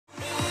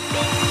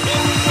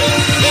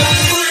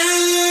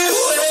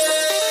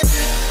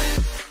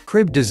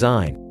Crib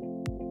design.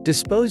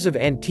 Dispose of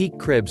antique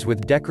cribs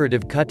with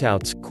decorative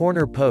cutouts,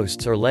 corner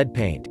posts or lead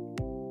paint.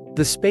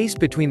 The space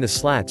between the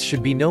slats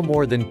should be no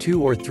more than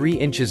 2 or 3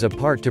 inches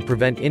apart to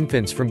prevent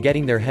infants from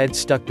getting their heads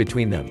stuck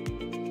between them.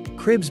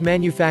 Cribs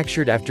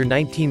manufactured after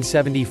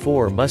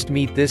 1974 must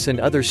meet this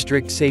and other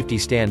strict safety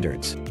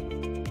standards.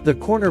 The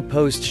corner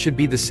posts should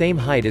be the same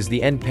height as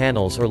the end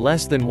panels or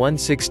less than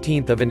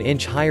 1/16 of an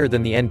inch higher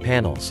than the end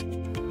panels.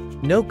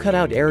 No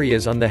cutout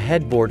areas on the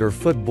headboard or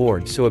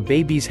footboard so a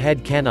baby's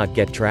head cannot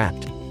get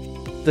trapped.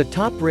 The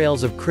top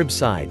rails of crib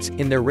sides,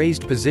 in their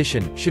raised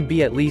position, should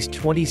be at least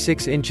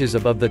 26 inches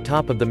above the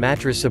top of the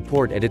mattress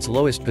support at its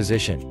lowest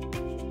position.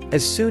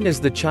 As soon as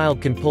the child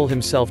can pull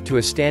himself to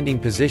a standing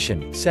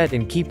position, set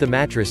and keep the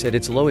mattress at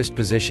its lowest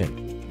position.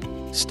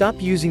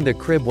 Stop using the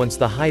crib once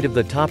the height of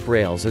the top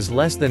rails is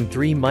less than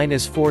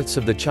 3⁻⁴ths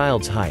of the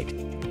child's height.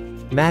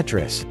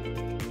 Mattress.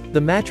 The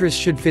mattress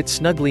should fit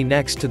snugly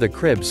next to the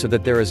crib so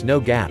that there is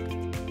no gap.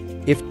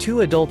 If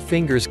 2 adult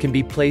fingers can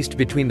be placed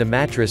between the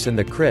mattress and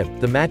the crib,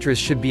 the mattress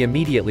should be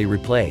immediately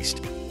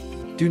replaced.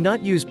 Do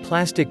not use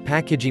plastic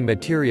packaging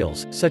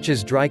materials, such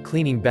as dry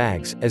cleaning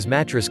bags, as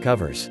mattress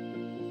covers.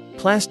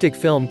 Plastic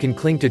film can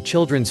cling to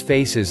children's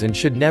faces and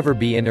should never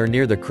be in or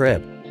near the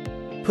crib.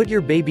 Put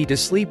your baby to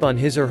sleep on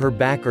his or her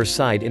back or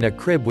side in a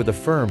crib with a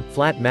firm,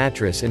 flat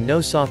mattress and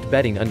no soft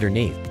bedding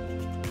underneath.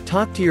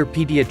 Talk to your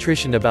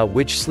pediatrician about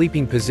which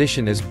sleeping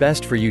position is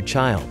best for you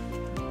child.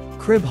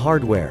 Crib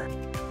hardware.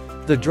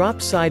 The drop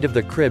side of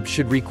the crib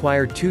should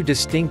require 2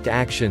 distinct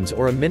actions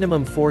or a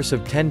minimum force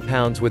of 10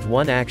 pounds with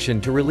 1 action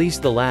to release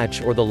the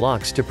latch or the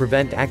locks to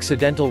prevent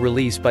accidental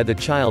release by the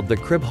child. The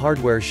crib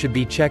hardware should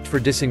be checked for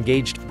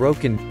disengaged,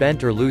 broken,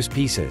 bent or loose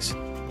pieces.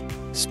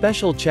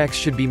 Special checks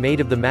should be made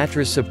of the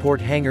mattress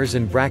support hangers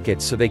and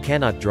brackets so they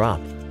cannot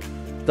drop.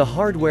 The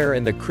hardware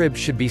and the crib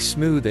should be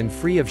smooth and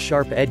free of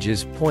sharp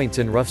edges, points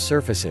and rough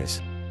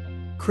surfaces.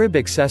 Crib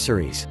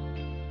accessories.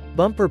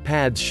 Bumper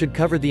pads should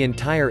cover the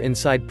entire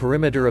inside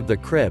perimeter of the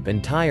crib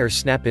and tie or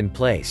snap in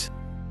place.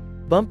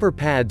 Bumper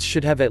pads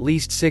should have at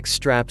least 6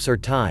 straps or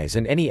ties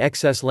and any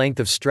excess length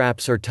of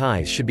straps or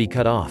ties should be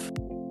cut off.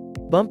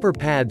 Bumper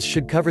pads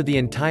should cover the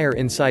entire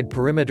inside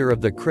perimeter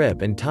of the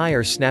crib and tie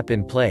or snap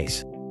in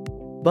place.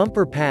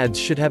 Bumper pads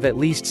should have at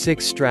least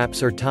 6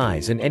 straps or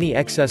ties and any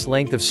excess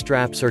length of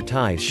straps or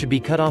ties should be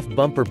cut off.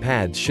 Bumper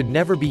pads should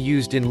never be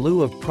used in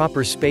lieu of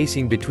proper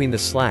spacing between the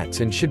slats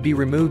and should be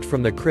removed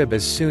from the crib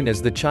as soon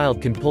as the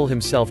child can pull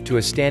himself to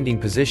a standing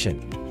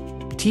position.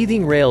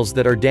 Teething rails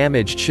that are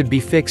damaged should be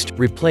fixed,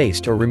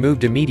 replaced or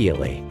removed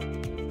immediately.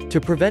 To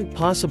prevent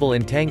possible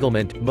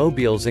entanglement,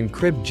 mobiles and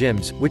crib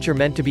gyms, which are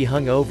meant to be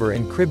hung over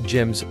and crib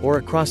gyms, or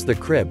across the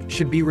crib,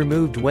 should be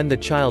removed when the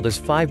child is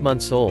 5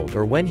 months old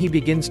or when he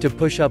begins to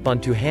push up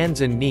onto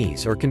hands and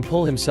knees or can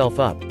pull himself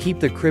up.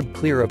 Keep the crib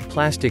clear of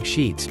plastic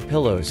sheets,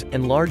 pillows,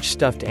 and large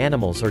stuffed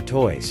animals or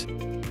toys.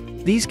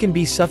 These can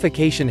be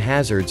suffocation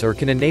hazards or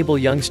can enable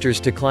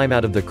youngsters to climb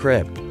out of the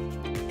crib.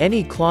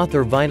 Any cloth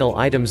or vinyl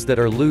items that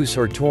are loose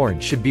or torn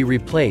should be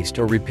replaced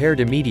or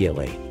repaired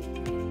immediately.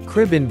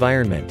 Crib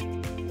environment.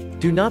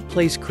 Do not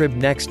place crib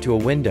next to a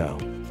window.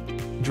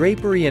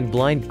 Drapery and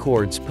blind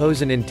cords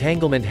pose an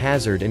entanglement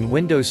hazard and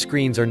window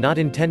screens are not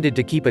intended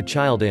to keep a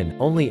child in,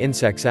 only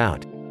insects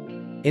out.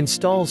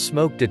 Install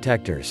smoke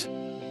detectors.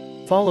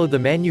 Follow the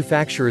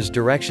manufacturer's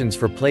directions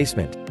for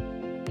placement.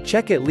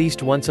 Check at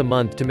least once a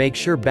month to make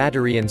sure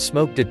battery and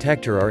smoke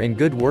detector are in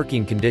good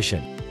working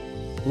condition.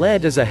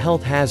 Lead is a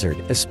health hazard,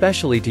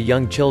 especially to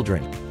young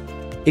children.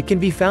 It can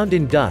be found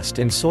in dust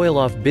and soil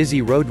off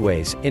busy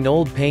roadways, in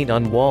old paint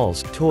on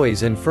walls,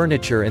 toys and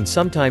furniture and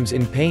sometimes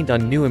in paint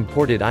on new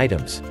imported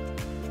items.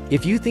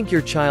 If you think your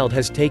child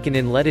has taken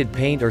in leaded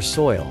paint or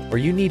soil, or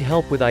you need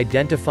help with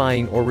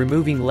identifying or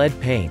removing lead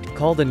paint,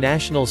 call the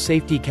National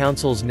Safety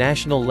Council's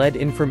National Lead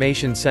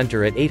Information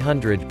Center at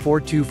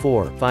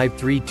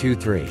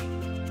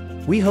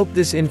 800-424-5323. We hope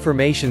this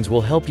information will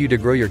help you to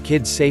grow your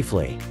kids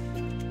safely.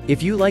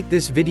 If you like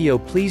this video,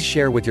 please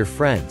share with your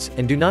friends,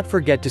 and do not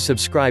forget to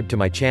subscribe to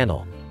my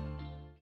channel.